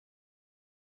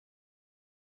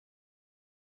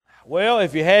Well,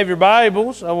 if you have your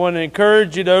Bibles, I want to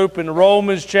encourage you to open to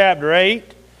Romans chapter 8.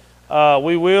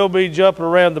 We will be jumping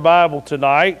around the Bible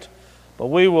tonight, but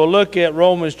we will look at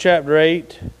Romans chapter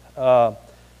 8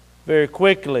 very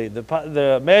quickly.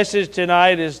 The message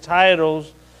tonight is titled,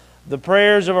 The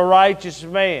Prayers of a Righteous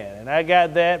Man. And I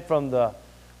got that from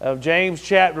James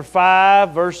chapter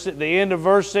 5, the end of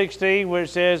verse 16, where it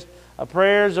says, The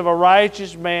prayers of a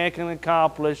righteous man can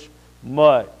accomplish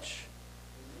much.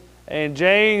 And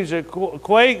James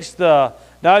equates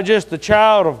not just the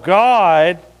child of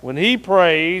God, when he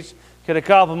prays, can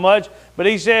accomplish much, but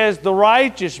he says the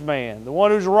righteous man, the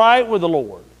one who's right with the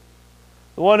Lord,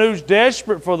 the one who's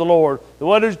desperate for the Lord, the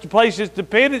one who's places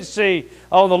dependency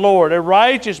on the Lord, a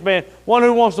righteous man, one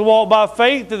who wants to walk by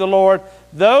faith in the Lord.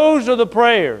 Those are the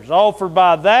prayers offered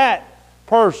by that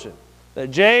person that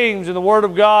James in the Word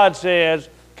of God says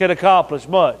can accomplish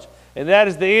much. And that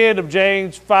is the end of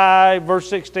James 5, verse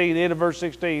 16, the end of verse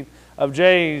 16 of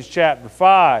James chapter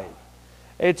 5.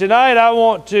 And tonight I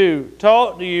want to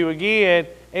talk to you again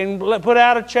and put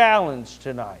out a challenge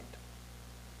tonight.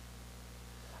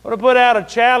 I'm going to put out a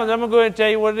challenge. I'm going to go ahead and tell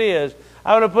you what it is.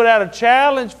 I'm going to put out a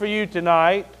challenge for you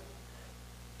tonight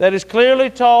that is clearly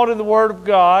taught in the Word of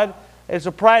God. It's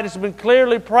a practice that's been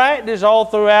clearly practiced all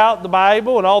throughout the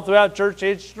Bible and all throughout church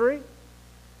history.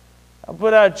 I'll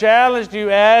put out a challenge to you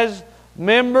as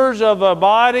members of a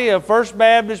body of First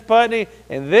Baptist Putney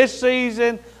in this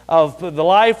season of the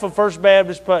life of First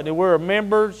Baptist Putney. We're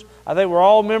members, I think we're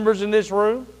all members in this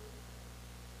room,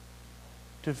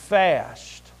 to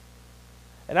fast.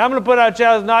 And I'm going to put out a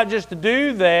challenge not just to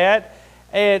do that,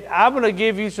 and I'm going to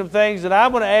give you some things that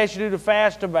I'm going to ask you to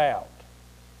fast about.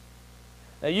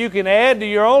 Now you can add to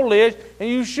your own list, and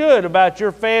you should, about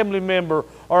your family member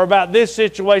or about this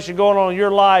situation going on in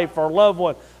your life or loved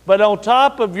one. But on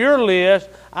top of your list,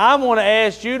 I'm going to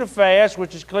ask you to fast,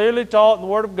 which is clearly taught in the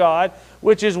Word of God,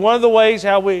 which is one of the ways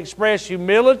how we express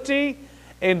humility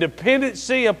and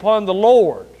dependency upon the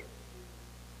Lord.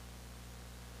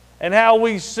 And how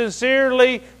we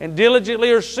sincerely and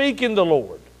diligently are seeking the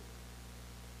Lord.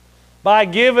 By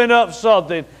giving up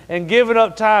something and giving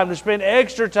up time to spend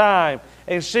extra time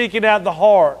and seeking out the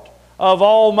heart of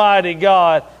Almighty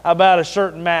God about a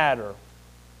certain matter.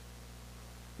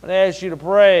 I'm going to ask you to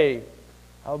pray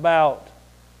about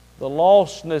the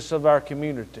lostness of our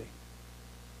community.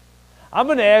 I'm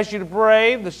going to ask you to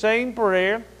pray the same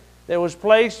prayer that was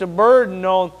placed a burden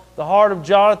on the heart of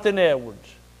Jonathan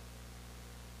Edwards.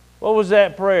 What was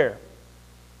that prayer?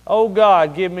 Oh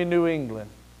God, give me New England.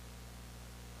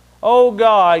 Oh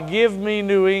God, give me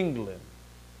New England.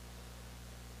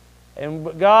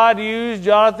 And God used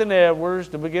Jonathan Edwards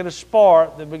to begin a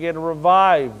spark that began a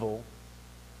revival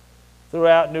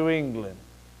throughout New England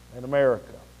and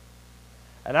America.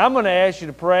 And I'm going to ask you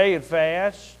to pray and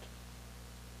fast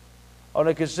on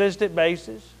a consistent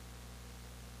basis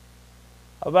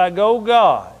about, oh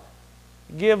God,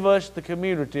 give us the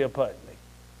community of Putney.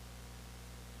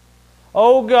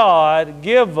 Oh God,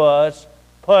 give us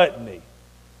Putney.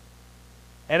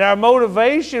 And our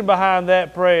motivation behind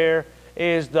that prayer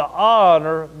is to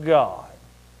honor God.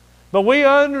 But we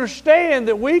understand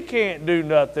that we can't do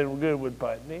nothing good with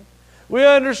Putney. We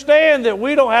understand that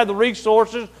we don't have the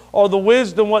resources or the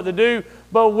wisdom what to do,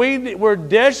 but we're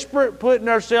desperate putting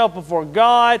ourselves before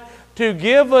God to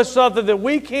give us something that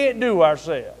we can't do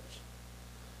ourselves.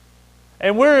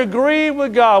 And we're agreeing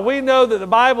with God. We know that the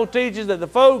Bible teaches that the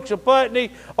folks of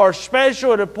Putney are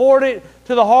special and important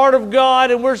to the heart of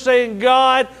God, and we're saying,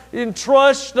 God,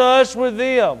 entrust us with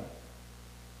them.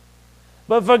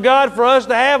 But for God, for us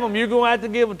to have them, you're going to have to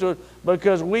give them to us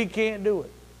because we can't do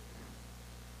it.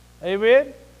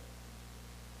 Amen?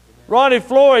 Ronnie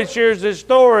Floyd shares this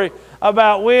story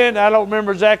about when, I don't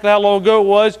remember exactly how long ago it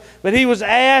was, but he was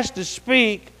asked to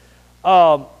speak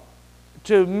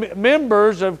to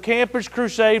members of Campus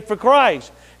Crusade for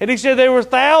Christ. And he said there were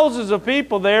thousands of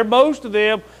people there. Most of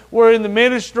them were in the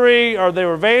ministry, or they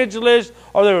were evangelists,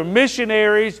 or they were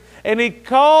missionaries. And he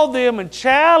called them and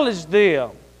challenged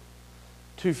them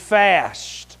to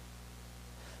fast.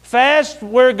 Fast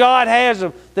where God has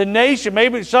them. The nation,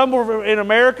 maybe some were in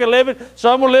America living,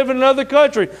 some were living in another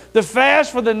country. The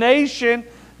fast for the nation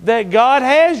that God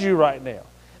has you right now.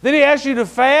 Then he asks you to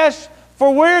fast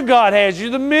for where God has you,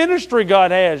 the ministry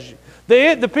God has you,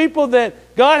 the people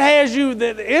that God has you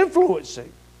that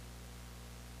influencing.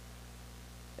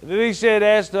 And then he said, I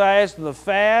asked them to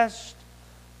fast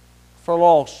for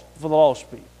the lost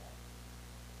people,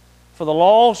 for the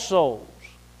lost souls.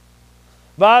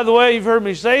 By the way, you've heard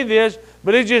me say this,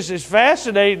 but it just is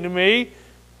fascinating to me.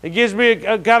 It gives me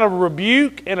a kind of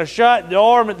rebuke and a shot in the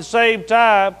arm at the same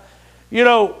time. You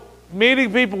know, many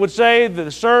people would say that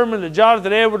the sermon that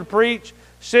Jonathan Edwards preached,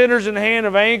 Sinners in the Hand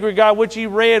of an Angry God, which he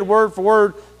read word for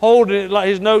word, holding it like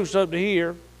his notes up to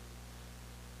here,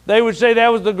 they would say that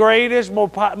was the greatest,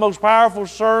 most powerful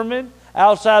sermon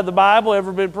outside the Bible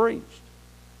ever been preached.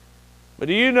 But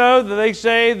do you know that they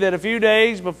say that a few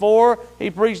days before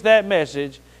he preached that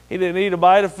message, he didn't eat a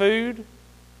bite of food,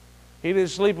 he didn't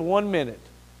sleep in 1 minute.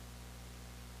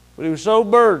 But he was so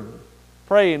burdened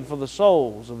praying for the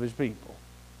souls of his people.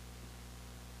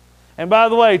 And by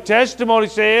the way, testimony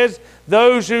says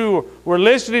those who were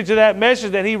listening to that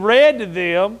message that he read to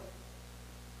them,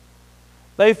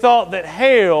 they thought that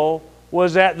hell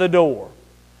was at the door.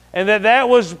 And that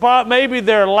was maybe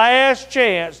their last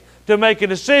chance to make a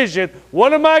decision.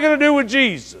 What am I going to do with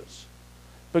Jesus?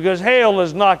 Because hell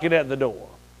is knocking at the door.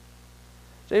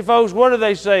 See, folks, what are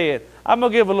they saying? I'm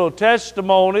going to give a little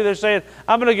testimony. They're saying,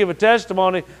 I'm going to give a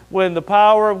testimony when the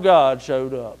power of God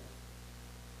showed up.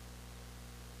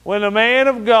 When a man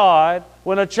of God,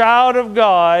 when a child of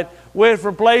God went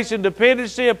from placing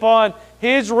dependency upon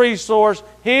his resource,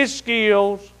 his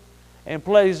skills, and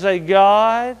say,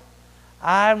 God,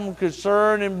 I'm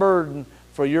concerned and burdened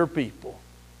for your people.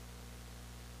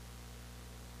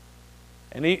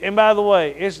 And by the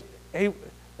way,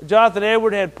 Jonathan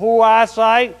Edwards had poor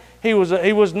eyesight. He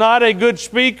was not a good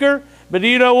speaker. But do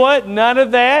you know what? None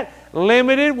of that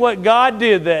limited what God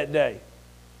did that day.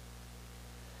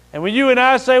 And when you and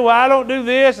I say, well, I don't do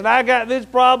this, and I got this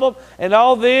problem, and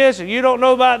all this, and you don't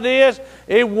know about this,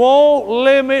 it won't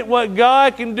limit what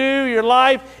God can do in your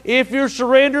life if you're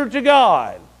surrendered to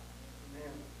God.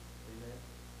 Amen.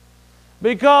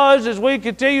 Because as we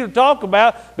continue to talk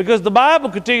about, because the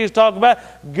Bible continues to talk about,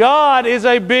 God is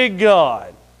a big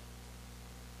God.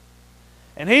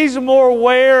 And He's more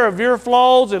aware of your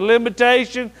flaws and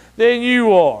limitations than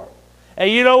you are. And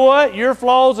you know what? Your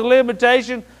flaws and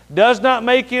limitations does not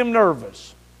make Him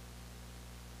nervous.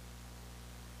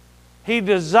 He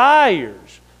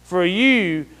desires for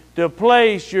you to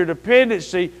place your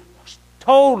dependency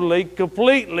totally,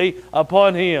 completely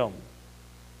upon Him.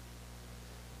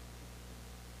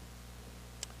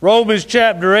 Romans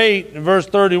chapter 8 and verse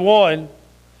 31,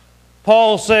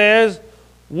 Paul says,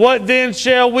 what then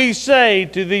shall we say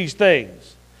to these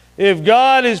things? If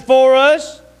God is for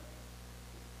us,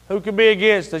 who can be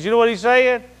against us? You know what he's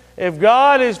saying? If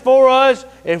God is for us,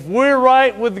 if we're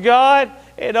right with God,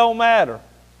 it don't matter.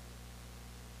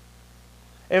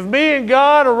 If me and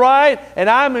God are right and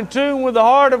I'm in tune with the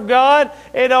heart of God,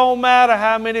 it don't matter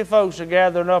how many folks are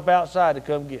gathering up outside to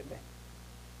come get me.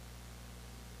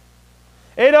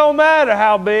 It don't matter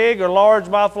how big or large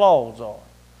my flaws are.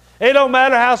 It don't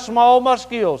matter how small my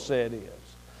skill set is.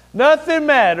 Nothing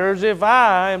matters if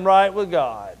I am right with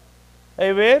God.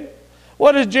 Amen?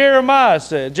 What does Jeremiah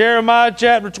say? Jeremiah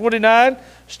chapter 29,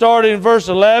 starting in verse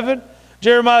 11.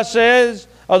 Jeremiah says,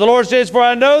 or the Lord says, for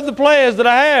I know the plans that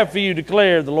I have for you,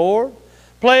 declared the Lord.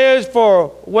 Plans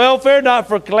for welfare, not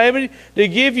for calamity, to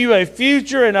give you a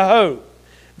future and a hope.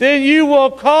 Then you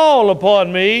will call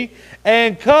upon me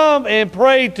and come and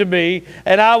pray to me,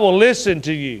 and I will listen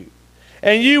to you.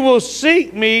 And you will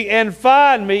seek me and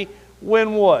find me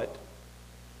when what?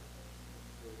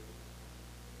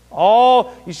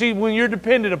 You see, when you're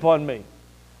dependent upon me,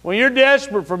 when you're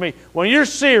desperate for me, when you're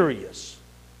serious.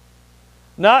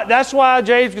 That's why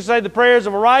James can say the prayers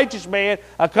of a righteous man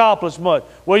accomplish much.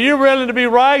 When you're willing to be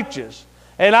righteous.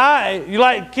 And you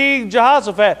like King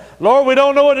Jehoshaphat, Lord, we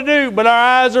don't know what to do, but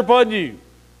our eyes are upon you.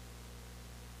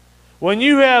 When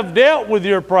you have dealt with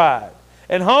your pride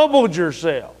and humbled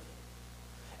yourself,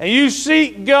 and you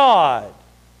seek God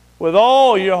with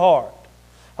all your heart.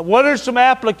 What are some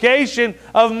application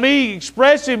of me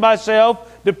expressing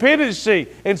myself dependency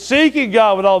and seeking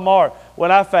God with all my heart?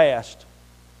 When I fast.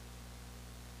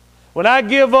 When I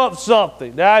give up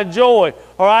something that I enjoy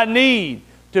or I need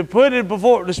to put it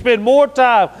before, to spend more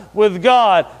time with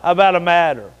God about a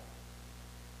matter.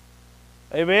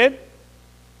 Amen?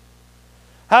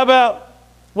 How about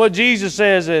what Jesus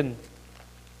says in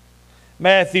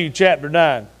Matthew chapter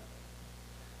 9,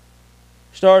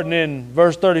 starting in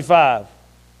verse 35.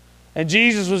 And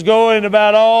Jesus was going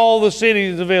about all the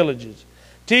cities and villages,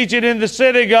 teaching in the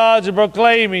synagogues and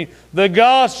proclaiming the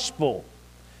gospel.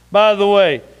 By the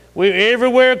way,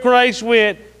 everywhere Christ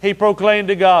went, He proclaimed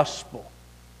the gospel.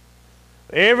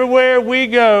 Everywhere we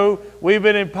go, we've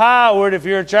been empowered. If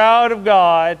you're a child of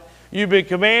God, you've been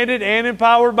commanded and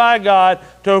empowered by God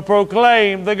to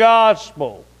proclaim the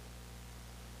gospel.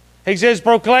 He says,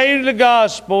 proclaim the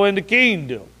gospel in the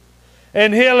kingdom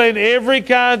and healing every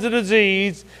kind of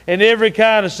disease and every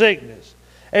kind of sickness.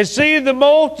 And seeing the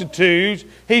multitudes,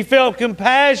 He felt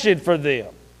compassion for them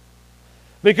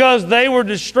because they were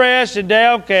distressed and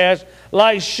downcast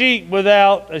like sheep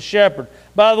without a shepherd.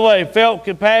 By the way, felt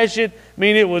compassion,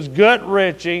 meaning it was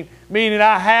gut-wrenching, meaning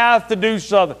I have to do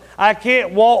something. I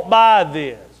can't walk by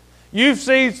this. You've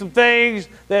seen some things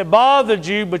that bothered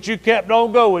you, but you kept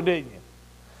on going, didn't you?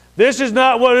 This is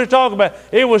not what we're talking about.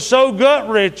 It was so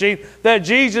gut-wrenching that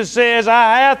Jesus says,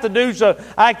 I have to do something.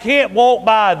 I can't walk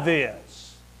by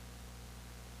this.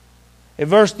 In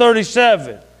verse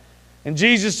 37, and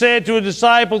Jesus said to his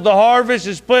disciples, the harvest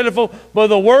is plentiful, but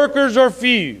the workers are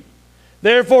few.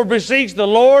 Therefore beseech the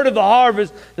Lord of the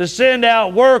harvest to send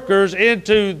out workers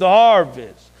into the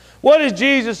harvest. What is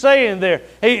Jesus saying there?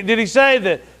 Did he say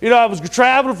that, I was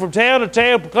traveling from town to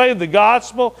town proclaiming the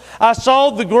gospel? I saw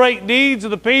the great needs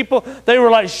of the people. They were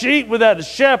like sheep without a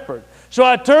shepherd. So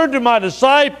I turned to my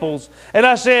disciples and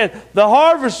I said, the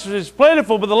harvest is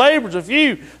plentiful, but the laborers are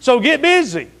few. So get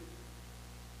busy.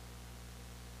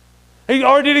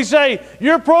 Or did he say,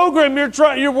 your program you're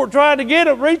trying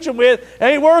to reach them with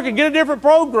ain't working. Get a different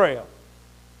program.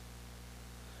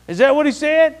 Is that what he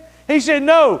said? He said,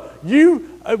 no, you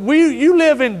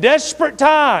live in desperate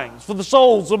times for the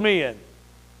souls of men.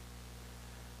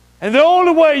 And the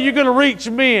only way you're going to reach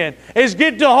men is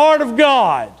get to the heart of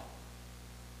God.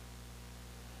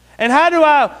 And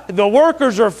the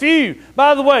workers are few.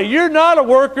 By the way, you're not a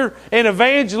worker in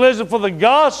evangelism for the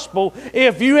gospel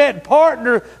if you hadn't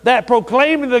partnered that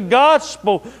proclaiming the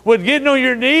gospel with getting on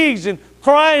your knees and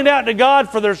crying out to God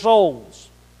for their souls.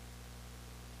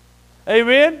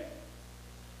 Amen?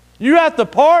 You have to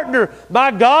partner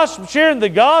by gospel, sharing the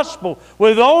gospel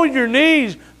with on your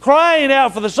knees, crying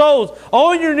out for the souls.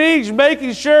 On your knees,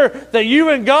 making sure that you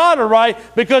and God are right,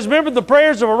 because remember, the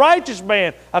prayers of a righteous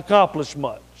man accomplish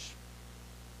much.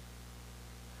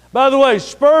 By the way,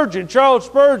 Charles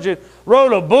Spurgeon,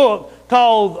 wrote a book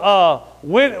called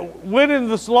Winning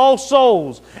the Lost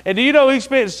Souls. And do you know he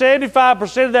spent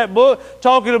 75% of that book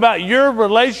talking about your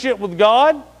relationship with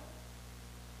God?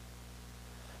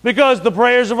 Because the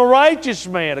prayers of a righteous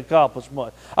man accomplish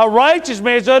much. A righteous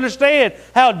man understands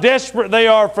how desperate they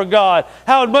are for God,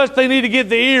 how much they need to get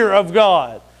the ear of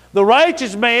God. The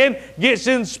righteous man gets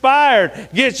inspired,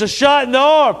 gets a shot in the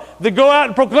arm to go out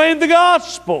and proclaim the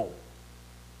gospel.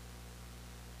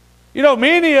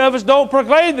 Many of us don't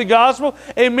proclaim the gospel,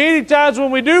 and many times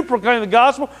when we do proclaim the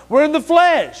gospel, we're in the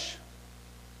flesh.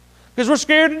 Because we're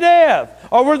scared to death,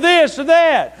 or we're this or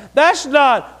that. That's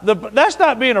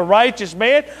not being a righteous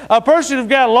man. A person who's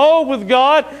got along with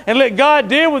God and let God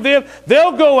deal with them,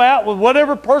 they'll go out with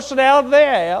whatever personality they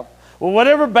have, with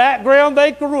whatever background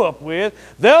they grew up with.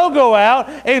 They'll go out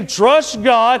and trust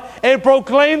God and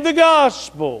proclaim the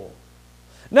gospel.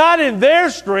 Not in their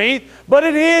strength, but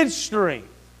in His strength.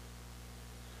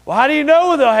 Well, how do you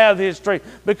know they'll have His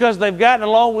strength? Because they've gotten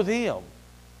along with Him.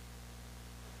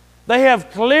 They have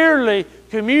clearly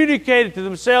communicated to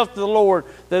themselves, to the Lord,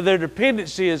 that their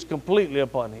dependency is completely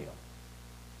upon Him.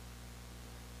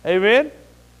 Amen?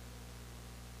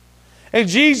 And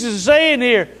Jesus is saying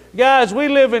here, guys, we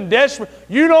live in desperate.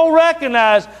 You don't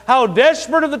recognize how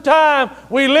desperate of the time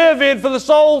we live in for the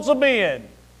souls of men.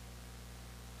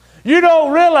 You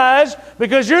don't realize,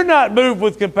 because you're not moved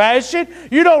with compassion,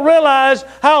 you don't realize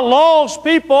how lost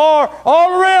people are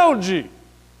all around you.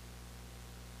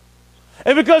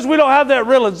 And because we don't have that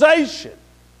realization.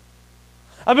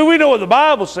 I mean, we know what the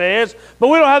Bible says, but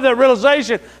we don't have that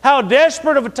realization how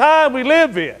desperate of a time we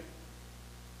live in.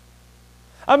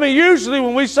 I mean, usually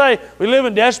when we say we live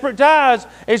in desperate times,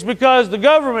 it's because the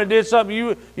government did something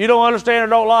you don't understand or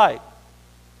don't like.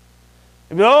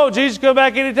 Jesus come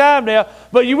back any time now.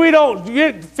 But we don't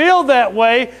feel that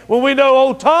way when we know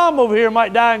old Tom over here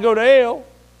might die and go to hell.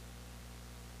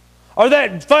 Or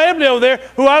that family over there,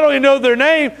 who I don't even know their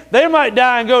name, they might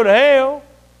die and go to hell.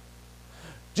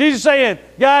 Jesus is saying,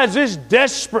 guys, this is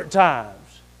desperate times.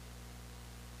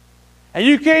 And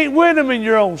you can't win them in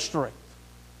your own strength.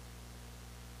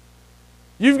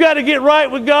 You've got to get right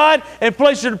with God and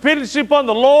place your dependency upon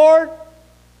the Lord.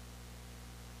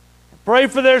 Pray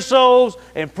for their souls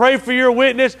and pray for your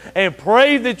witness and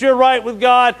pray that you're right with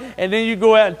God, and then you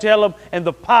go out and tell them in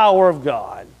the power of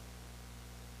God.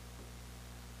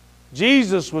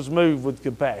 Jesus was moved with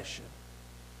compassion.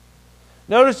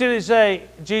 Notice did it say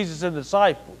Jesus and the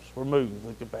disciples were moved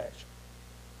with compassion.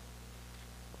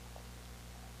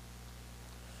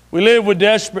 We live with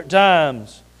desperate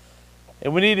times,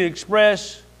 and we need to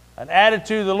express an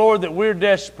attitude of the Lord that we're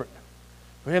desperate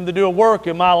for Him to do a work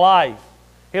in my life,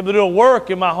 Him to do a work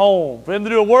in my home, for Him to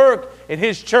do a work in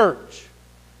His church,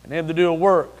 and Him to do a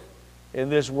work in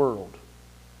this world.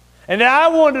 And I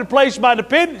wanted to place my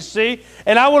dependency,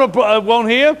 and I want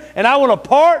Him, and I want to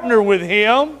partner with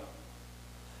Him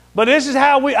But this is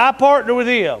how I partner with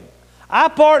Him. I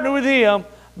partner with Him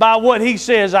by what He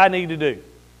says I need to do.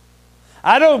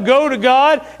 I don't go to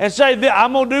God and say,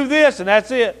 I'm going to do this, and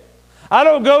that's it. I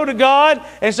don't go to God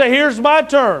and say, here's my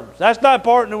terms. That's not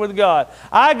partnering with God.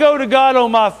 I go to God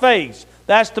on my face.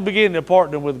 That's the beginning of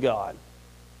partnering with God.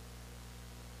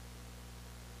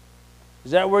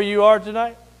 Is that where you are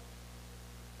tonight?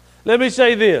 Let me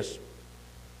say this.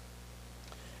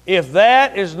 If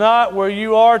that is not where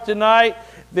you are tonight,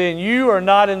 then you are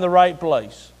not in the right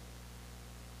place.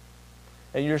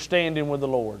 And you're standing with the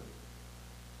Lord.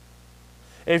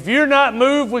 If you're not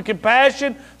moved with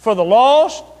compassion for the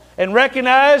lost and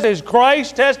recognize, as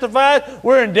Christ testifies,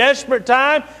 we're in desperate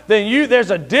time, then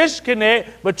there's a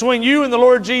disconnect between you and the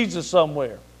Lord Jesus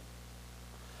somewhere.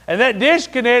 And that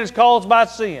disconnect is caused by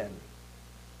sin.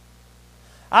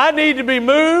 I need to be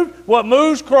moved what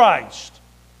moves Christ.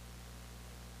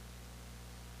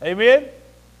 Amen?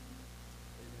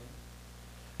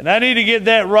 And I need to get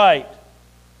that right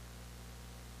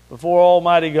before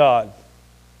Almighty God.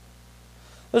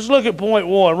 Let's look at point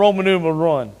 1, Roman numeral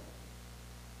 1.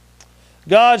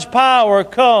 God's power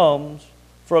comes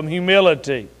from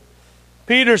humility.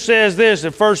 Peter says this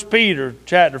in 1 Peter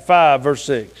chapter 5, verse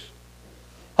 6.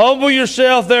 Humble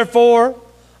yourself, therefore,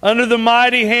 under the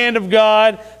mighty hand of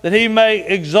God, that He may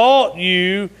exalt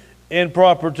you in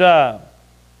proper time.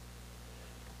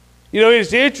 You know,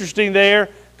 it's interesting there,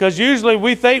 because usually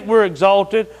we think we're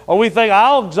exalted, or we think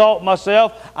I'll exalt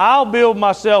myself, I'll build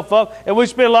myself up, and we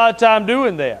spend a lot of time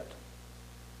doing that.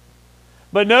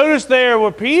 But notice there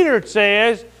where Peter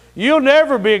says, you'll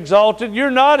never be exalted,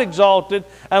 you're not exalted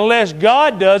unless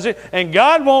God does it, and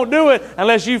God won't do it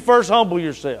unless you first humble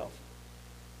yourself.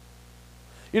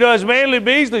 You know, as Manly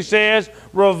Beasley says,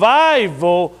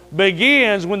 revival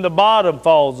begins when the bottom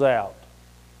falls out.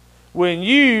 When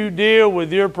you deal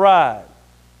with your pride.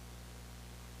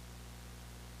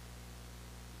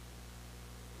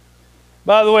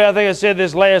 By the way, I think I said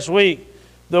this last week.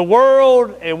 The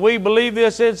world, and we believe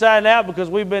this inside and out because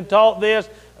we've been taught this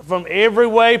from every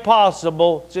way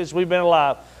possible since we've been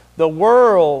alive. The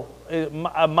world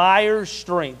admires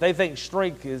strength. They think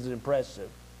strength is impressive.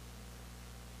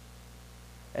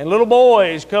 And little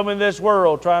boys come in this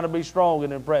world trying to be strong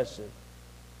and impressive.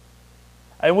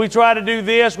 And we try to do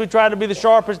this, we try to be the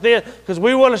sharpest this, because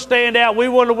we want to stand out, we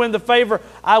want to win the favor,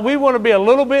 we want to be a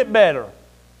little bit better.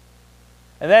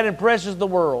 And that impresses the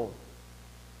world.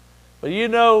 But you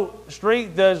know,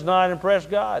 strength does not impress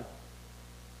God.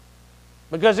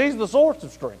 Because He's the source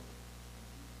of strength.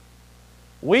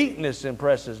 Weakness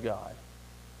impresses God.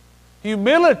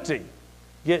 Humility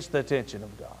gets the attention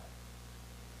of God.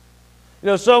 You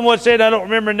know, someone said, I don't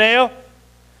remember now,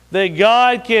 that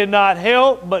God cannot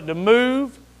help but to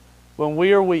move when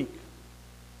we are weak.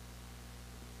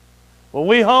 When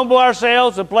we humble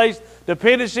ourselves and place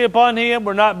dependency upon Him,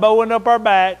 we're not bowing up our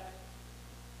back,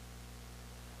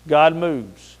 God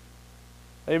moves.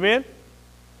 Amen?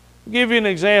 I'll give you an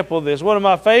example of this. One of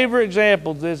my favorite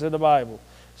examples of this in the Bible.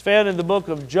 It's found in the book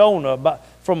of Jonah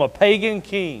from a pagan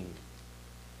king.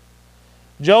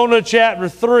 Jonah chapter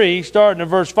 3, starting in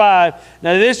verse 5.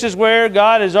 Now this is where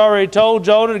God has already told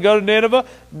Jonah to go to Nineveh.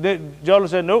 Jonah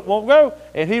said, nope, won't go.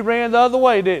 And he ran the other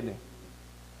way, didn't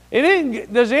he?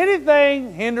 Does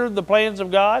anything hinder the plans of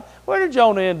God? Where did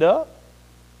Jonah end up?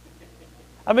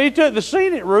 I mean, he took the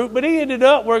scenic route, but he ended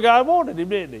up where God wanted him,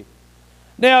 didn't he?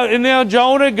 Now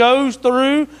Jonah goes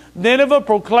through Nineveh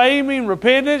proclaiming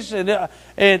repentance, and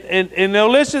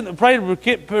they'll listen, pray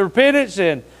repentance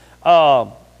and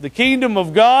the kingdom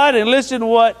of God, and listen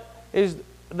what is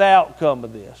the outcome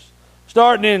of this.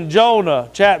 Starting in Jonah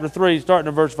chapter 3, starting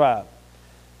in verse 5.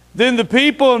 Then the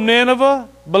people of Nineveh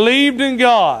believed in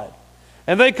God,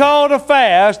 and they called a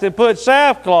fast and put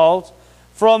sackcloth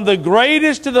from the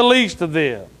greatest to the least of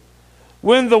them.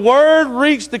 When the word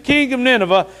reached the king of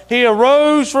Nineveh, he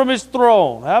arose from his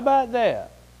throne. How about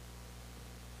that?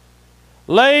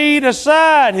 Laid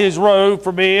aside his robe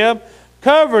from him,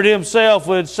 covered himself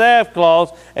with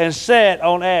sackcloth, and sat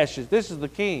on ashes. This is the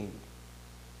king.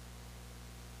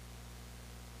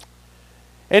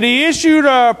 And he issued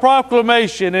a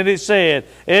proclamation, and it said,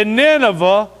 in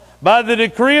Nineveh, by the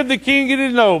decree of the king and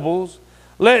his nobles,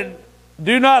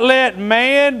 do not let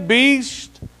man,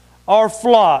 beast, or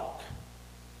flock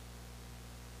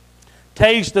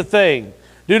taste a thing.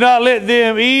 Do not let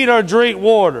them eat or drink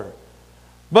water.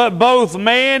 But both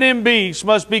man and beast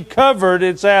must be covered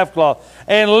in sackcloth.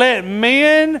 And let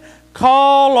men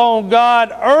call on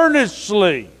God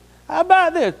earnestly. How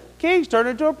about this? King's turned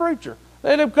into a preacher.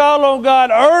 Let him call on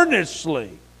God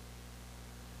earnestly,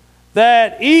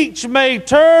 that each may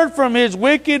turn from his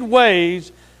wicked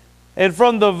ways and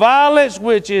from the violence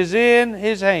which is in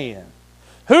his hand.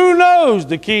 Who knows,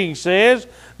 the king says,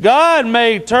 God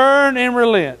may turn and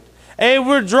relent, and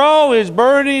withdraw his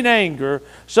burning anger,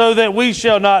 so that we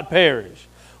shall not perish.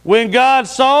 When God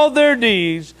saw their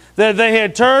deeds, that they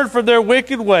had turned from their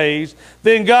wicked ways,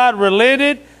 then God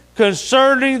relented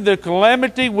concerning the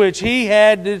calamity which he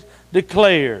had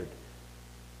declared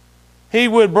he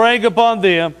would bring upon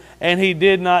them, and he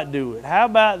did not do it. How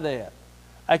about that?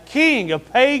 A king, a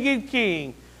pagan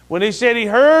king, when he said he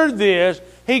heard this,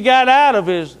 he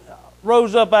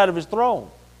rose up out of his throne,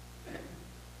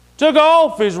 took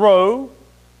off his robe,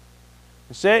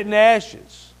 and set in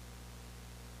ashes.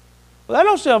 Well, that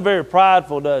don't sound very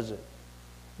prideful, does it?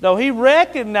 No, he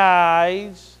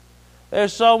recognized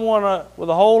there's someone with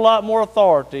a whole lot more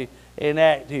authority and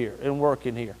act here and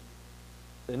working here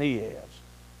than he has.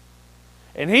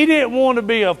 And he didn't want to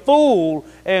be a fool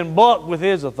and buck with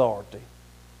his authority.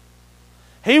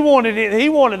 He wanted it. He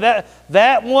wanted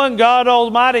that one God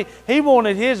Almighty. He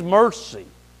wanted his mercy.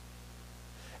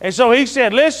 And so he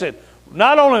said, listen,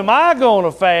 not only am I going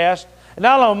to fast,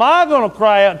 not only am I going to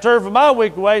cry out and turn from my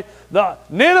wicked ways,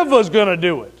 Nineveh's going to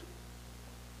do it.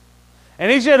 And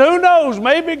he said, who knows,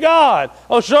 maybe God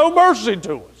will show mercy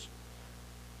to us.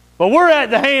 But we're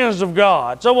at the hands of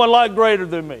God, someone like greater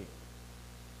than me.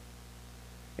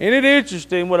 Isn't it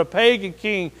interesting what a pagan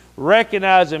king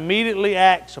recognized immediately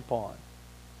acts upon?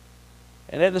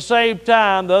 And at the same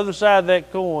time, the other side of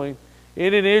that coin,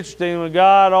 isn't it interesting when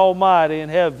God Almighty in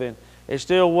heaven is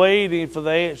still waiting for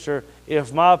the answer,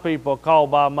 if my people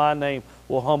called by my name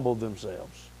will humble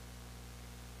themselves.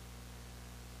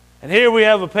 And here we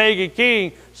have a pagan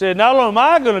king said, not only am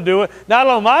I going to do it, not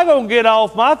only am I going to get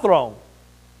off my throne,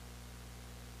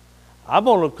 I'm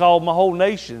going to call my whole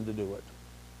nation to do it.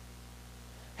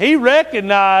 He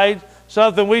recognized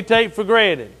something we take for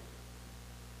granted.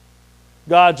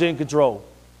 God's in control.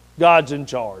 God's in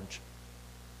charge.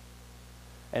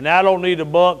 And I don't need to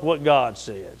buck what God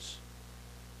says.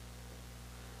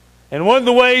 And one of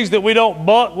the ways that we don't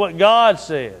buck what God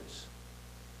says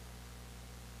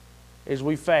is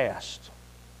we fast.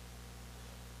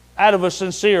 Out of a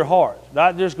sincere heart,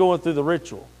 not just going through the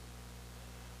ritual.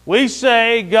 We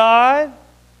say, God,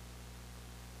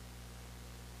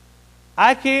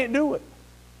 I can't do it.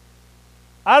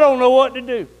 I don't know what to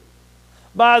do.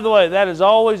 By the way, that is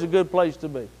always a good place to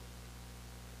be.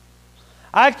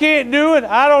 I can't do it.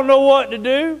 I don't know what to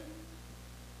do.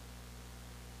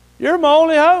 You're my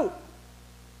only hope.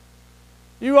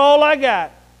 You all I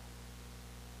got.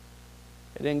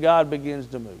 And then God begins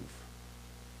to move.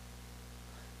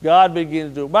 God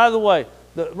begins to. By the way,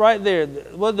 right there,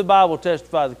 what did the Bible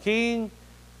testify? The king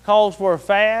calls for a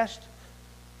fast,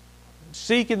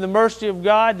 seeking the mercy of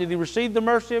God. Did he receive the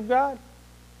mercy of God?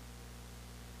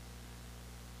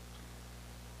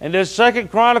 And does 2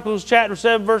 Chronicles chapter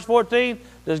 7 verse 14,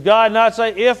 does God not say,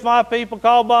 if my people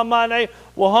called by my name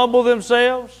will humble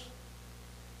themselves?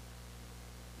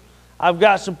 I've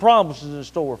got some promises in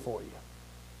store for you.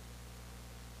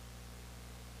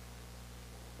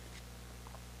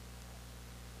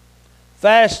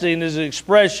 Fasting is an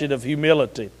expression of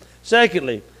humility.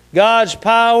 Secondly, God's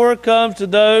power comes to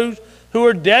those who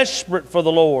are desperate for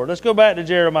the Lord. Let's go back to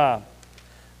Jeremiah.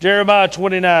 Jeremiah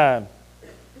 29.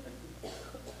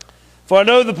 For I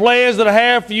know the plans that I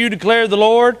have for you, declare the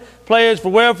Lord, plans for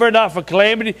welfare, not for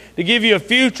calamity, to give you a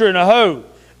future and a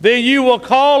hope. Then you will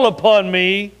call upon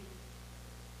me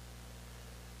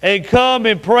and come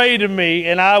and pray to me,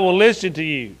 and I will listen to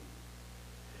you.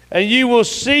 And you will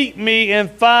seek me and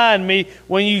find me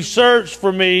when you search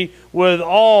for me with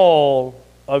all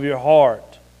of your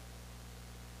heart.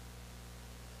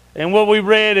 And what we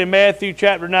read in Matthew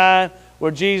chapter 9,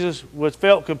 where Jesus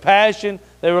felt compassion,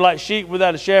 they were like sheep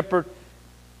without a shepherd.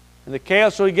 And the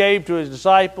counsel he gave to his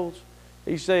disciples,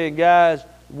 he's saying, guys,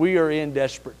 we are in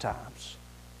desperate times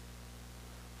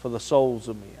for the souls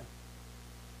of men.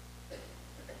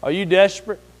 Are you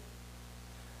desperate?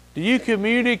 Do you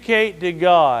communicate to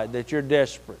God that you're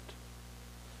desperate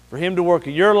for Him to work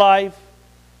in your life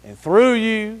and through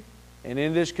you and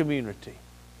in this community?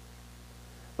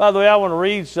 By the way, I want to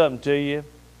read something to you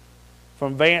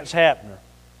from Vance Hapner.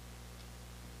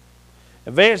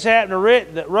 And Vance Hapner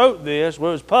wrote this, well,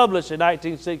 it was published in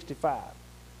 1965.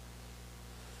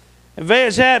 And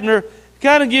Vance Hapner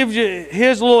kind of gives you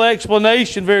his little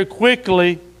explanation very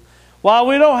quickly why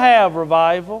we don't have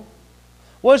revival.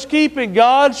 What's keeping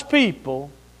God's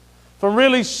people from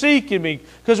really seeking me?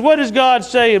 Because what does God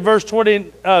say in verse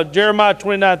 20, Jeremiah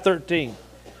 29:13?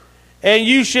 And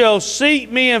you shall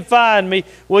seek me and find me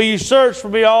when you search for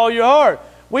me all your heart.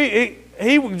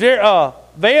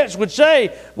 Vance would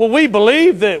say, well, we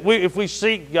believe that if we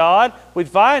seek God, we'd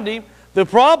find Him. The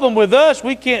problem with us,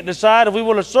 we can't decide if we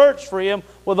want to search for Him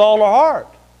with all our heart.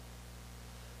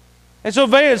 And so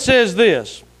Vance says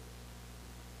this: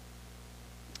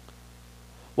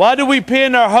 why do we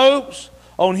pin our hopes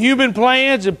on human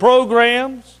plans and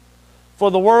programs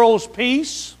for the world's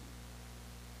peace?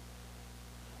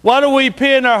 Why do we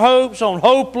pin our hopes on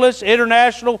hopeless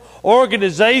international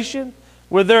organizations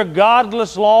with their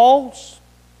godless laws?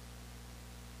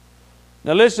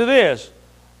 Now listen to this.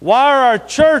 Why are our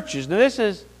churches, now this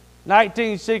is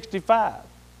 1965,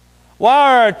 why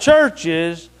are our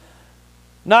churches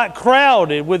not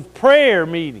crowded with prayer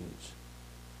meetings?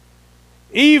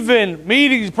 Even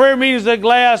meetings, prayer meetings that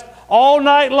last all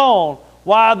night long,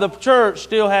 while the church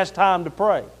still has time to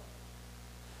pray.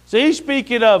 See, he's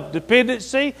speaking of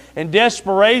dependency and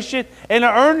desperation and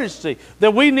earnesty,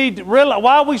 that we need to realize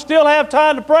why we still have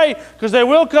time to pray, because there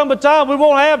will come a time we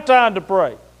won't have time to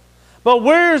pray. But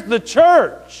where's the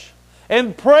church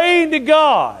and praying to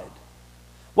God?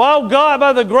 While God,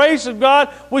 by the grace of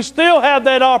God, we still have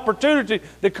that opportunity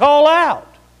to call out.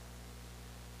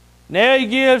 Now he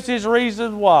gives his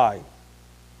reasons why.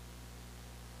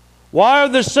 Why are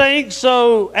the saints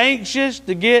so anxious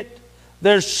to get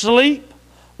their sleep?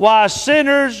 Why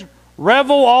sinners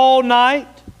revel all night?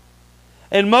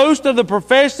 And most of the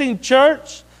professing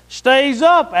church stays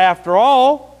up after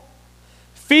all,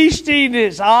 feasting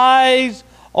its eyes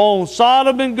on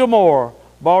Sodom and Gomorrah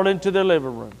brought into their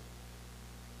living room.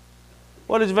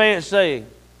 What is Vance saying?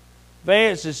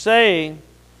 Vance is saying,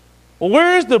 well,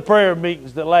 where is the prayer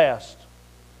meetings that last?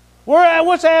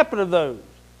 What's happened to those?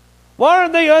 Why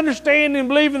aren't they understanding and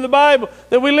believing the Bible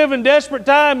that we live in desperate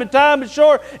time and time is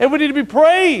short and we need to be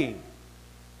praying,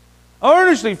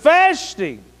 earnestly,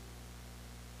 fasting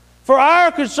for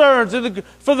our concerns and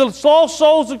for the lost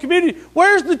souls of the community?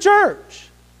 Where's the church?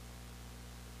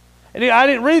 And I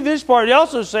didn't read this part. He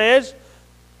also says,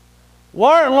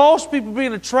 why aren't lost people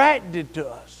being attracted to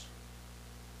us?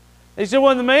 He said,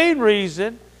 well, the main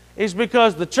reason is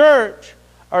because the church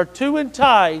are too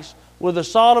enticed with the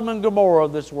Sodom and Gomorrah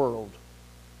of this world.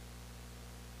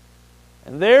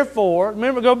 And therefore,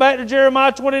 remember, go back to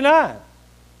Jeremiah 29.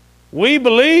 We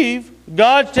believe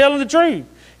God's telling the truth.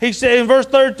 He said in verse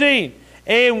 13,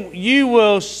 and you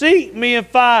will seek me and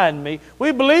find me.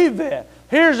 We believe that.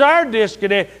 Here's our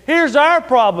disconnect. Here's our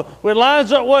problem. It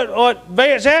lines up what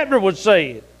Vance Hapner was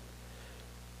saying.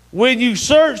 When you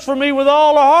search for me with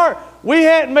all our heart, we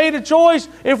hadn't made a choice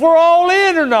if we're all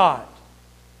in or not.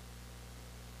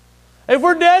 If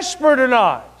we're desperate or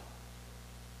not.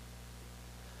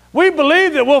 We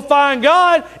believe that we'll find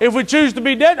God if we choose to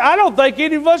be dead. I don't think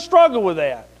any of us struggle with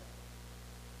that.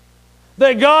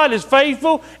 That God is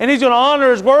faithful and He's going to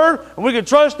honor His Word and we can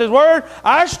trust His Word.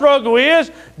 Our struggle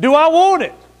is, do I want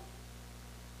it?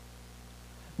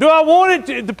 Do I want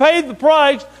it to pay the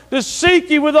price to seek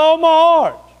Him with all my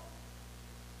heart?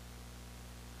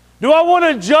 Do I want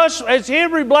to adjust, as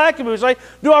Henry Blackaby would say,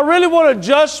 do I really want to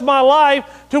adjust my life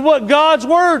to what God's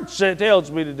Word tells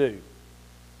me to do?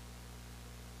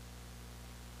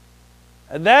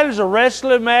 And that is a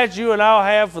wrestling match you and I will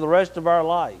have for the rest of our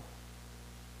life.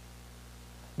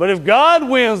 But if God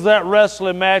wins that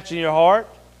wrestling match in your heart,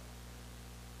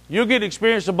 you'll get to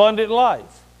experience abundant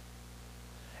life.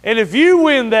 And if you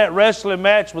win that wrestling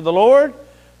match with the Lord,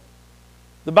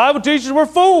 the Bible teaches we're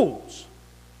fools.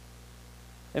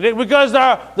 And because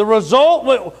the result,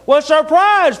 what's our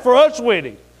prize for us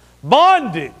winning?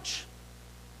 Bondage.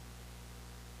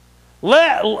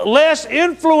 Less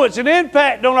influence and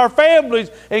impact on our families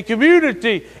and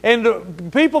community and the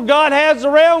people God has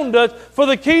around us for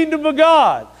the kingdom of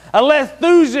God. A less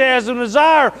enthusiasm and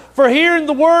desire for hearing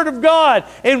the Word of God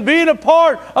and being a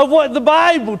part of what the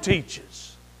Bible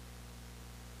teaches.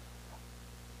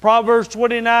 Proverbs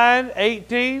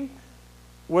 29:18,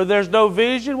 where there's no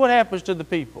vision, what happens to the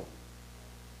people?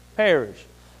 Perish.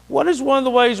 What is one of the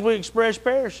ways we express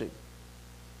perishing?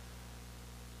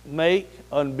 Make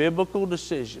unbiblical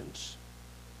decisions.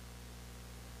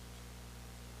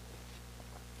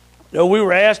 You know, we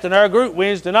were asked in our group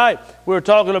Wednesday night, we were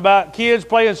talking about kids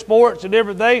playing sports and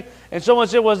everything, and someone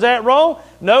said, was that wrong?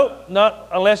 Nope, not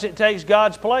unless it takes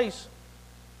God's place.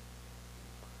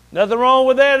 Nothing wrong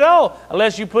with that at all,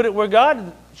 unless you put it where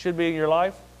God should be in your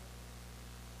life.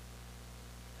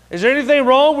 Is there anything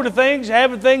wrong with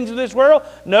having things in this world?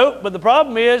 Nope, but the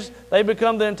problem is they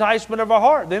become the enticement of our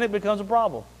heart. Then it becomes a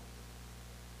problem.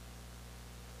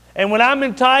 And when I'm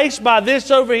enticed by this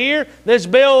over here, this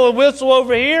bell and whistle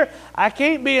over here, I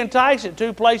can't be enticed at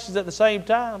two places at the same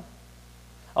time.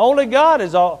 Only God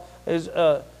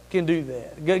can do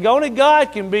that. Only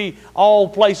God can be all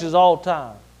places all the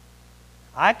time.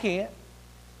 I can't.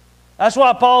 That's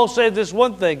why Paul said this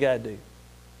one thing I do.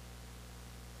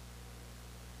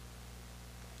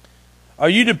 Are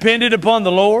you dependent upon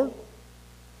the Lord?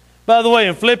 By the way,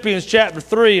 in Philippians chapter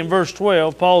 3 and verse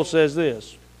 12, Paul says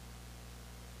this.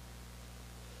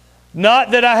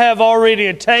 Not that I have already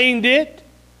attained it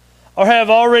or have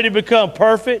already become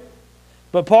perfect,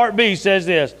 but part B says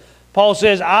this. Paul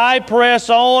says, I press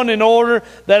on in order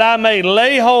that I may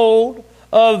lay hold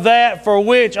of that for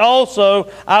which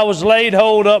also I was laid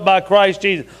hold up by Christ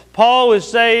Jesus. Paul is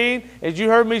saying, as you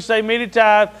heard me say many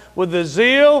times, with the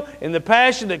zeal and the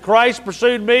passion that Christ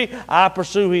pursued me, I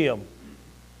pursue Him.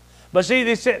 But see,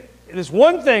 this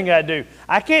one thing I do.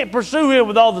 I can't pursue Him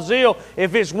with all the zeal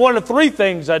if it's one of 3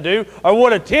 things I do or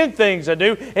one of 10 things I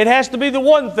do. It has to be the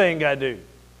one thing I do.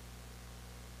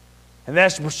 And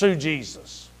that's to pursue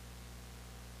Jesus.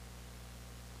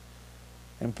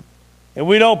 And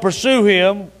we don't pursue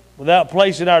Him without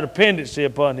placing our dependency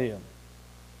upon Him.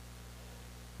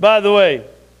 By the way,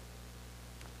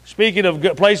 speaking of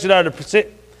placing our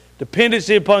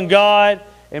dependency upon God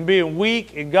and being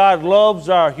weak, and God loves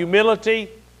our humility,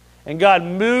 and God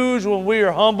moves when we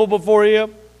are humble before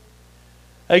Him.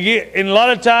 Again, and a lot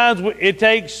of times it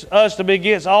takes us to be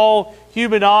against all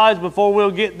human odds before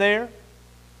we'll get there.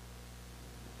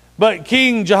 But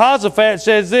King Jehoshaphat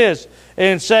says this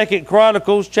in 2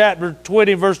 Chronicles chapter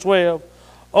 20 verse 12.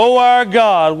 O our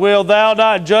God, will Thou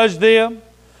not judge them?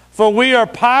 For we are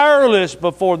powerless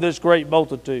before this great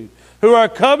multitude who are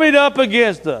coming up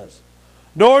against us.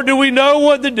 Nor do we know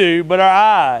what to do, but our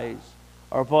eyes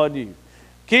are upon You.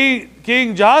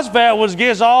 King Jehoshaphat was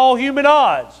against all human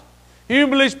odds.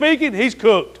 Humanly speaking, he's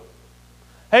cooked.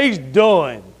 He's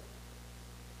done.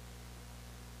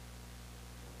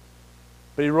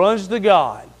 But he runs to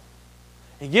God.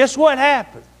 And guess what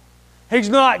happened? He's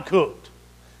not cooked.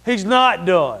 He's not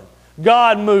done.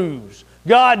 God moves.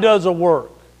 God does a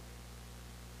work.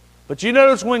 But you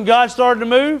notice when God started to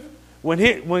move?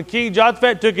 When King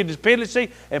Jehoshaphat took his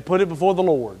dependency and put it before the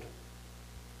Lord.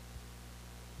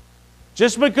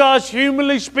 Just because,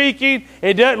 humanly speaking,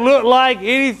 it doesn't look like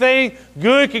anything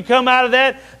good can come out of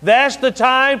that, that's the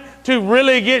time to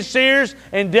really get serious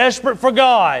and desperate for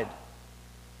God.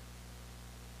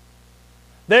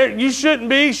 You shouldn't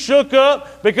be shook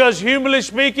up because, humanly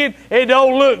speaking, it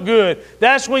don't look good.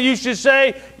 That's when you should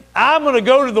say, I'm going to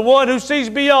go to the one who sees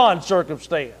beyond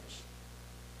circumstance.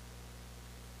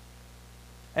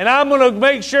 And I'm going to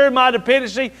make sure my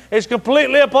dependency is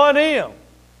completely upon Him.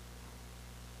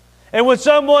 And when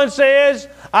someone says,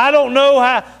 I don't know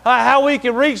how we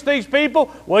can reach these people,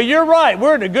 well, you're right.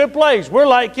 We're in a good place. We're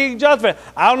like King Jehoshaphat.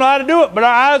 I don't know how to do it, but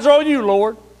our eyes are on You,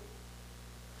 Lord.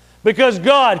 Because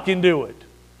God can do it.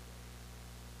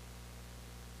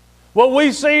 What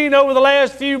we've seen over the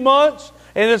last few months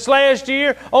and this last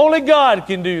year, only God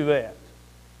can do that.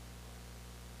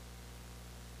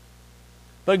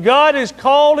 But God is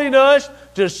calling us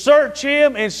to search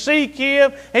Him and seek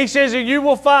Him. He says that you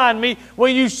will find Me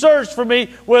when you search for Me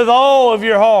with all of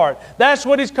your heart. That's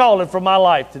what He's calling for my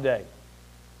life today.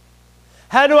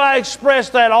 How do I express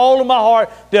that all of my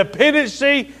heart?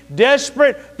 Dependency,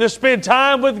 desperate to spend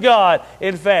time with God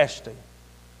in fasting.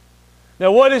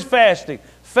 Now what is fasting?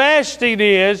 Fasting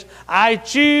is, I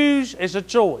choose, it's a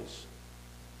choice.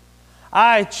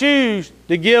 I choose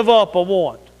to give up a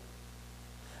want.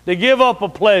 To give up a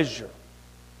pleasure.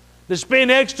 To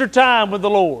spend extra time with the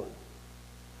Lord.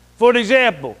 For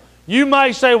example, you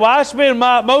might say, well, I spend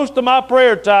most of my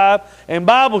prayer time and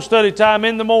Bible study time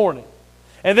in the morning.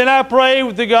 And then I pray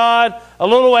with God a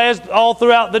little as all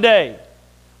throughout the day.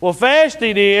 Well,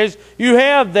 fasting is, you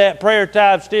have that prayer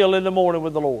time still in the morning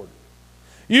with the Lord.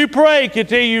 You pray,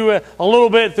 continue a little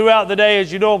bit throughout the day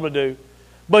as you normally do.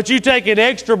 But you take an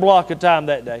extra block of time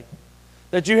that day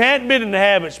that you hadn't been in the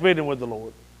habit of spending with the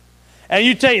Lord. And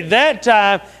you take that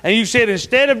time and you said,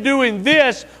 instead of doing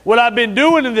this, what I've been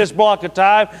doing in this block of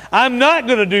time, I'm not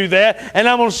going to do that. And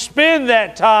I'm going to spend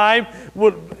that time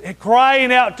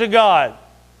crying out to God.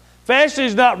 Fasting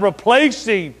is not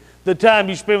replacing the time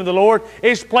you spend with the Lord.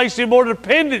 It's placing more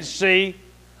dependency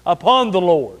upon the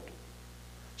Lord.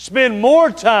 Spend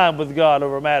more time with God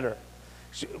over a matter.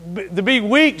 To be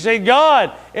weak, say,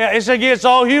 God, it's against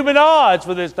all human odds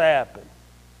for this to happen.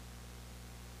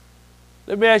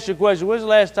 Let me ask you a question. When's the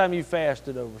last time you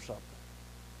fasted over something?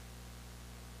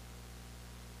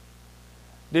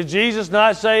 Did Jesus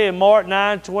not say in Mark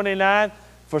 9:29,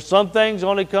 for some things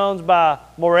only comes by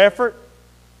more effort?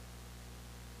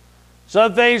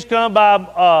 Some things come by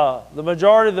the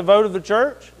majority of the vote of the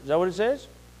church? Is that what it says?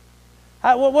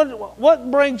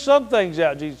 What brings some things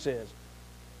out, Jesus says?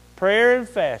 prayer and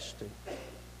fasting.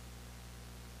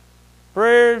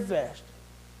 Prayer and fasting.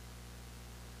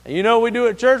 And you know what we do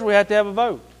at church? We have to have a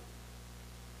vote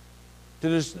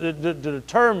to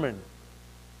determine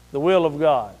the will of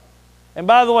God. And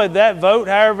by the way, that vote,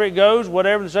 however it goes,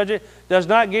 whatever the subject, does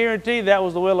not guarantee that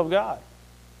was the will of God.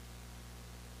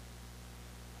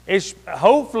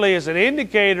 Hopefully it's an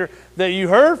indicator that you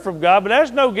heard from God, but that's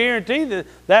no guarantee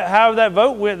that however that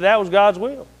vote went, that was God's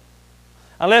will.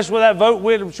 Unless with that vote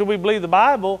went, should we believe the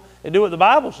Bible and do what the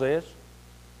Bible says?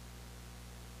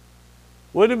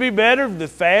 Wouldn't it be better to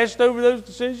fast over those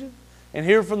decisions and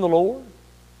hear from the Lord?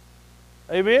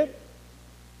 Amen?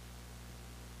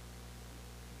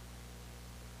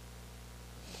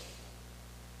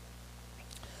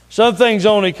 Some things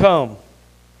only come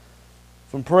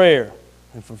from prayer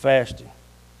and from fasting.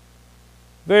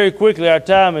 Very quickly, our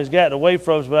time has gotten away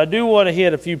from us, but I do want to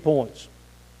hit a few points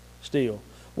still.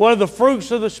 One of the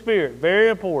fruits of the Spirit, very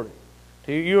important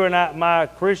to you and my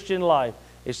Christian life,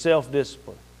 is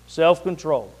self-discipline,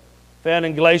 self-control. Found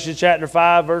in Galatians chapter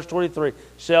 5, verse 23,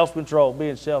 self-control,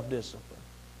 being self-disciplined.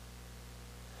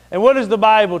 And what does the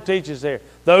Bible teach us there?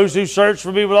 Those who search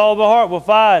for me with all their heart will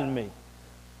find me.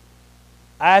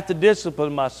 I have to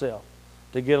discipline myself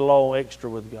to get along extra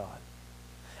with God.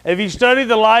 If you study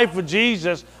the life of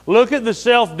Jesus, look at the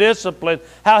self-discipline,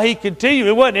 how He continued.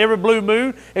 It wasn't every blue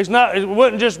moon. It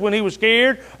wasn't just when He was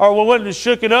scared or when He was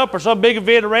shooken up or some big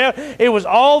event around. It was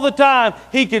all the time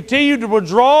He continued to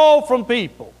withdraw from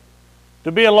people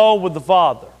to be alone with the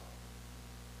Father.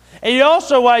 And you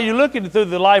also, while you're looking through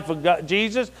the life of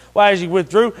Jesus, as He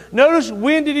withdrew, notice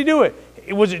when did He do it?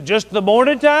 Was it just the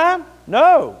morning time?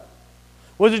 No.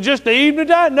 Was it just the evening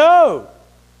time? No.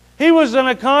 He was in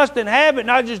a constant habit,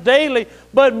 not just daily,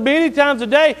 but many times a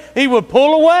day. He would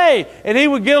pull away and He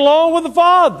would get along with the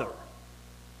Father.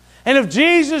 And if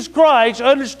Jesus Christ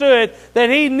understood that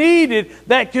He needed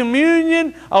that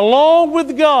communion along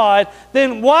with God,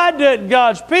 then why doesn't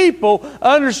God's people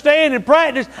understand and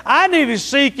practice, I need to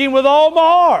seek Him with all my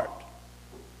heart?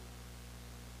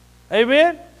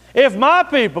 Amen? If my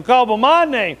people, called by my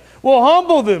name, will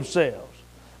humble themselves.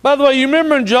 By the way, you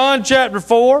remember in John chapter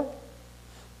 4,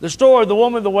 the story of the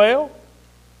woman at the well?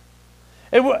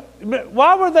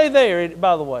 Why were they there,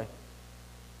 by the way?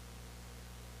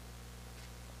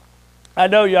 I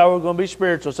know y'all were going to be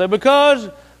spiritual. So because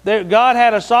God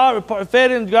had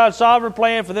fed in God's sovereign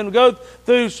plan for them to go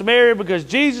through Samaria because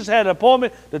Jesus had an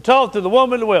appointment to talk to the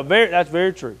woman at the well. That's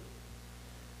very true.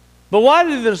 But why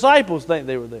did the disciples think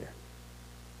they were there?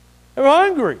 They were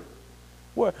hungry.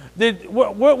 Where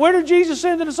did Jesus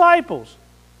send the disciples?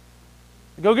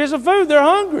 Go get some food. They're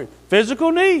hungry.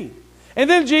 Physical need. And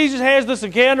then Jesus has this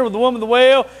encounter with the woman at the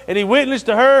well, and He witnessed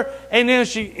to her, and then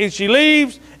she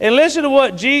leaves. And listen to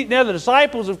what now the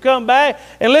disciples have come back,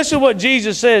 and listen to what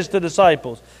Jesus says to the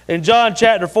disciples in John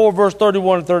chapter 4, verse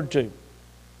 31 and 32.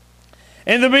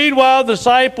 In the meanwhile, the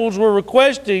disciples were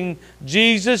requesting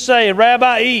Jesus, saying,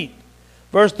 Rabbi, eat.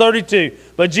 Verse 32.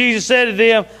 But Jesus said to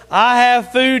them, I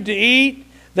have food to eat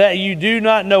that you do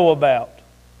not know about.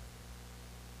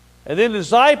 And then the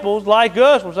disciples, like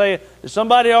us, were saying, did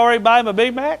somebody already buy him a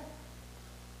Big Mac?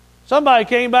 Somebody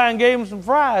came by and gave him some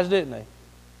fries, didn't they?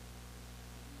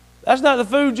 That's not the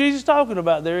food Jesus is talking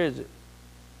about there, is it?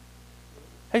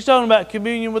 He's talking about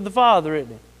communion with the Father,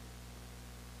 isn't he?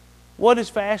 What is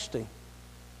fasting?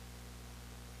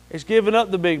 It's giving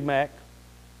up the Big Mac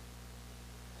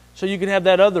so you can have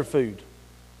that other food.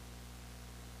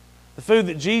 The food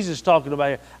that Jesus is talking about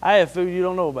here. I have food you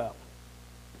don't know about.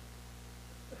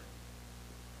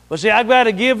 But see, I've got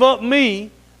to give up my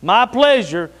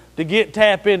pleasure, to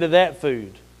tap into that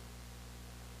food.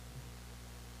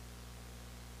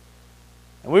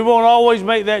 And we won't always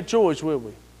make that choice, will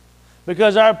we?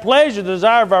 Because our pleasure, the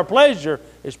desire of our pleasure,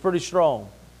 is pretty strong.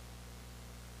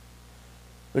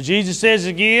 But Jesus says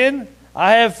again,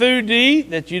 I have food to eat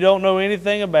that you don't know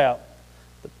anything about.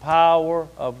 The power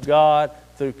of God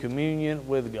through communion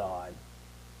with God.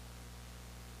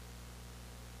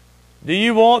 Do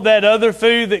you want that other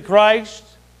food that Christ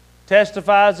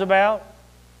testifies about?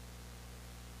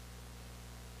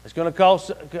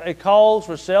 It calls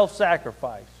for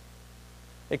self-sacrifice.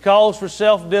 It calls for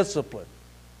self-discipline.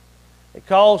 It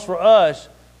calls for us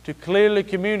to clearly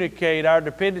communicate our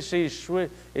dependency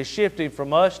is shifting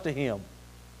from us to Him.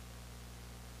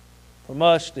 From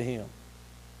us to Him.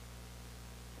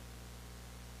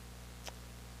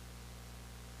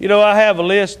 You know, I have a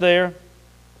list there.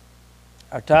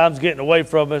 Our time's getting away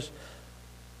from us.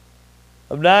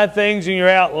 Of 9 things in your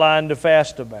outline to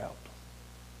fast about.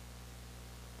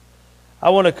 I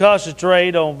want to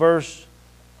concentrate on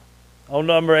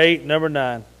number 8, number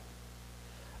 9.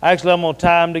 Actually, I'm going to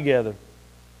tie them together.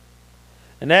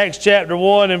 In Acts chapter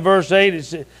 1 and verse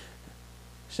 8,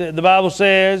 the Bible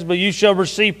says, "But you shall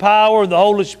receive power, the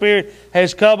Holy Spirit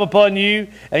has come upon you,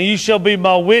 and you shall be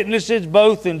my witnesses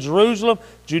both in Jerusalem,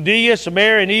 Judea,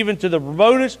 Samaria, and even to the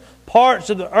remotest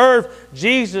parts of the earth."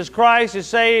 Jesus Christ is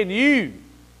saying you,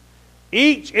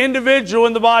 each individual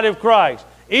in the body of Christ,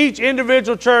 each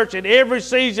individual church in every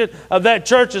season of that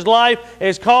church's life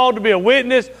is called to be a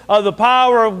witness of the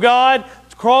power of God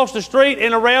across the street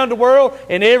and around the world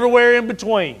and everywhere in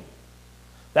between.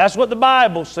 That's what the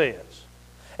Bible says.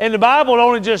 And the Bible don't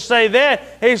only just say that.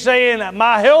 He's saying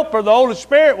my helper, the Holy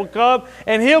Spirit, will come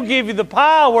and He'll give you the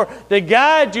power to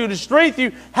guide you, to strengthen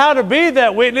you, how to be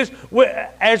that witness,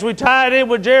 as we tie it in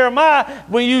with Jeremiah,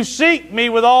 when you seek me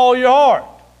with all your heart.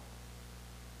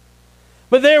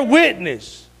 But they're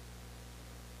witness.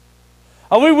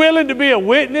 Are we willing to be a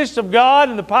witness of God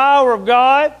and the power of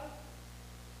God?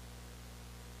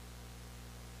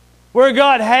 Where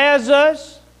God has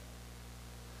us,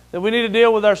 that we need to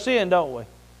deal with our sin, don't we?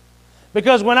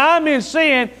 Because when I'm in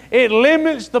sin, it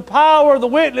limits the power of the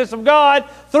witness of God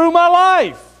through my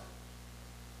life.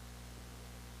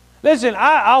 Listen,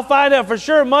 I'll find out for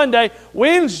sure Monday.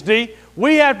 Wednesday,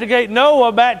 we have to get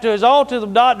Noah back to his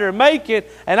autism doctor in Macon,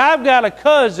 and I've got a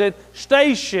cousin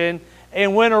stationed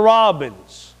in Winter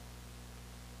Robbins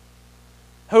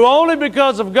who only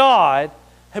because of God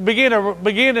began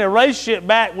a relationship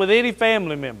back with any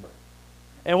family member.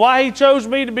 And why he chose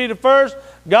me to be the first,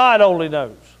 God only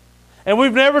knows. And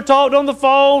we've never talked on the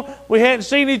phone. We hadn't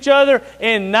seen each other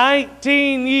in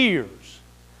 19 years.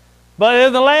 But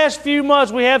in the last few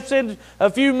months, we have sent a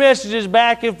few messages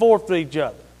back and forth to each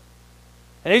other.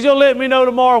 And he's going to let me know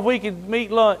tomorrow if we can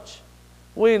meet lunch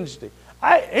Wednesday.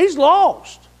 He's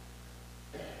lost.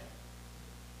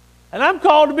 And I'm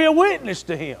called to be a witness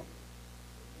to him.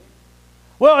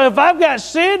 Well, if I've got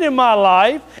sin in my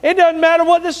life, it doesn't matter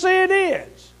what the sin is.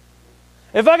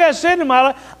 If I got sin in my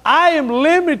life, I am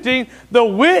limiting the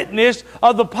witness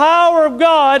of the power of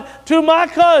God to my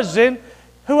cousin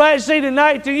who I hadn't seen in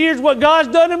 19 years, what God's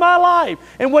done in my life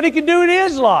and what He can do in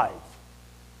his life.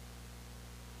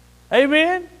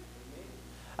 Amen?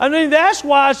 I mean, that's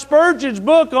why Spurgeon's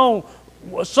book on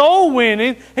soul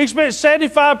winning, he spent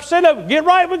 75% of it. Get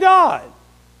right with God.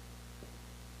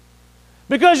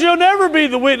 Because you'll never be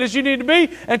the witness you need to be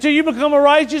until you become a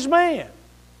righteous man.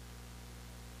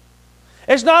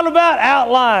 It's not about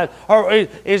outlines or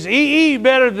is EE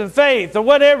better than faith or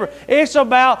whatever. It's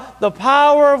about the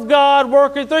power of God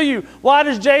working through you. Why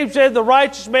does James say the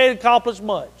righteous man accomplish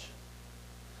much?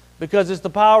 Because it's the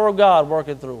power of God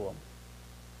working through them.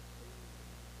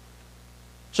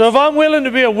 So if I'm willing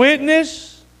to be a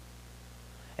witness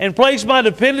and place my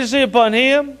dependency upon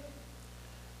Him,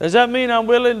 does that mean I'm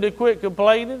willing to quit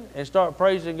complaining and start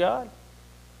praising God?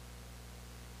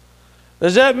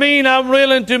 Does that mean I'm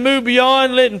willing to move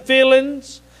beyond letting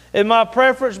feelings and my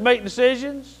preference make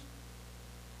decisions?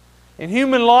 And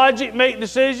human logic make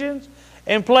decisions?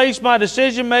 And place my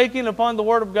decision making upon the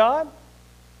Word of God?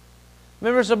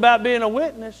 Remember, it's about being a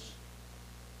witness.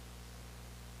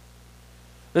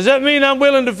 Does that mean I'm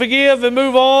willing to forgive and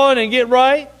move on and get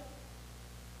right?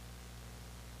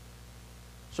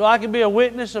 So I can be a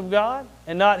witness of God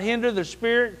and not hinder the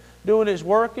Spirit doing His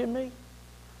work in me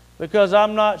because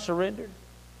I'm not surrendered.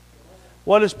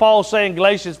 What does Paul say in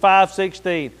Galatians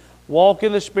 5:16? Walk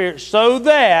in the Spirit so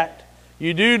that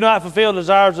you do not fulfill the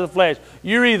desires of the flesh.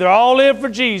 You're either all in for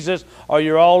Jesus or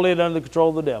you're all in under the control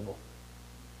of the devil.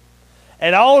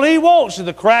 And all he wants is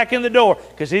the crack in the door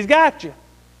because he's got you.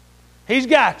 He's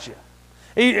got you.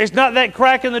 It's not that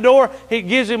crack in the door. He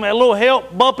gives him a little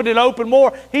help bumping it open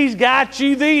more. He's got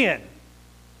you then.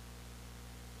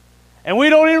 And we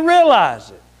don't even realize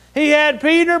it. He had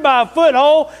Peter by a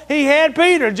foothold. He had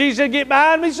Peter. Jesus said, "Get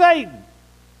behind me, Satan."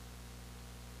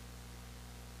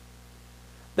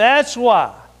 That's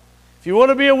why, if you want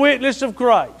to be a witness of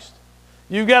Christ,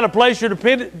 you've got to place your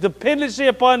dependency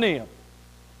upon Him.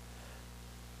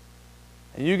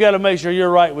 And you've got to make sure you're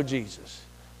right with Jesus.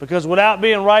 Because without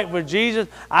being right with Jesus,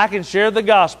 I can share the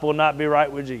gospel and not be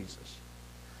right with Jesus.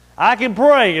 I can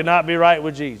pray and not be right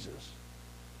with Jesus.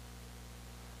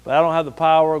 But I don't have the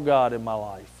power of God in my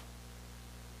life.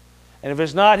 And if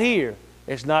it's not here,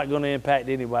 it's not going to impact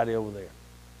anybody over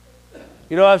there.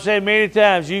 You know, I've said many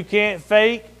times, you can't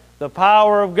fake the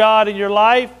power of God in your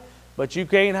life, but you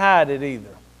can't hide it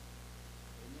either.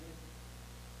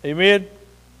 Amen?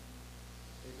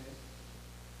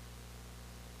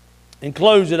 In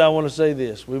closing, I want to say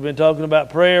this. We've been talking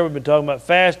about prayer. We've been talking about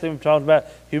fasting. We've been talking about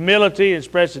humility and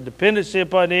expressing dependency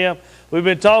upon Him. We've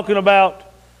been talking about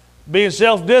being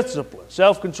self-disciplined,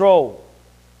 self-control.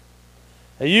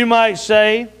 Now you might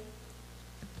say,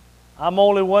 I'm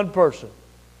only one person.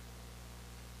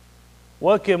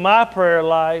 What can my prayer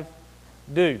life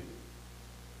do?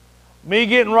 Me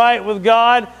getting right with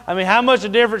God, I mean, how much a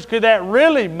difference could that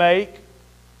really make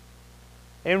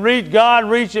in God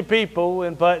reaching people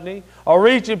in Putney, or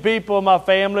reaching people in my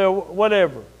family, or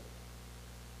whatever?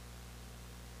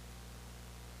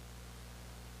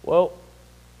 Well,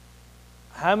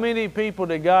 how many people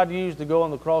did God use to go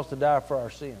on the cross to die for our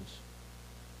sins?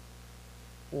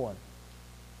 One.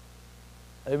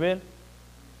 Amen?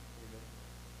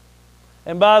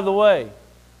 And by the way,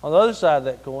 on the other side of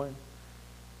that coin,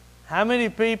 how many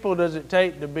people does it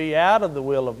take to be out of the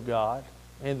will of God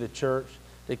in the church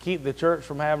to keep the church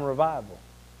from having revival?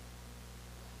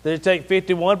 Did it take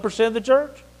 51% of the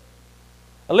church?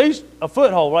 At least a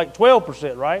foothold, like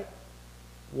 12%, right?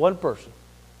 One person.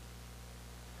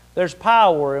 There's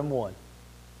power in one.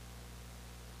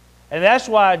 And that's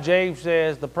why James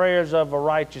says the prayers of a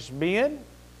righteous man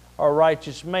or a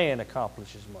righteous man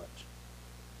accomplish as much.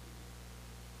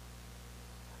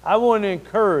 I want to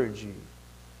encourage you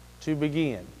to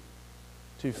begin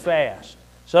to fast.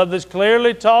 Something that's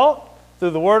clearly taught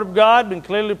through the Word of God, been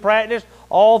clearly practiced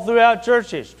all throughout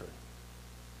church history.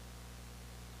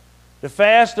 To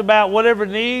fast about whatever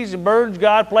needs and burdens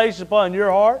God places upon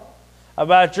your heart,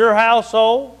 about your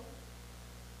household.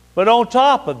 But on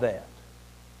top of that,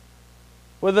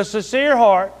 with a sincere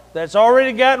heart that's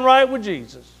already gotten right with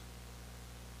Jesus,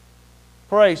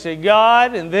 pray, say,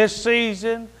 God, in this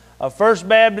season of First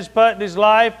Baptist Putney's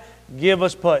life, give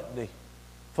us Putney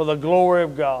for the glory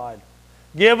of God.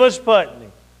 Give us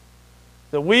Putney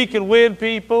that we can win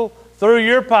people through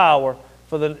your power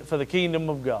for the kingdom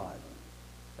of God.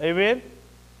 Amen?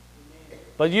 Amen?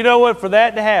 But you know what? For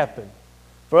that to happen,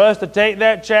 for us to take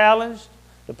that challenge,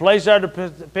 to place our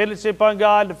dependency upon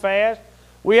God to fast,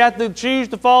 we have to choose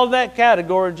to fall in that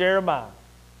category in Jeremiah.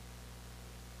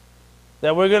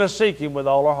 That we're going to seek Him with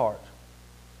all our heart.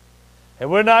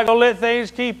 And we're not going to let things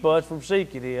keep us from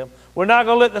seeking Him. We're not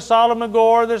going to let the Sodom and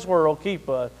Gomorrah of this world keep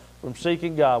us from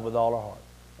seeking God with all our heart.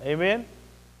 Amen?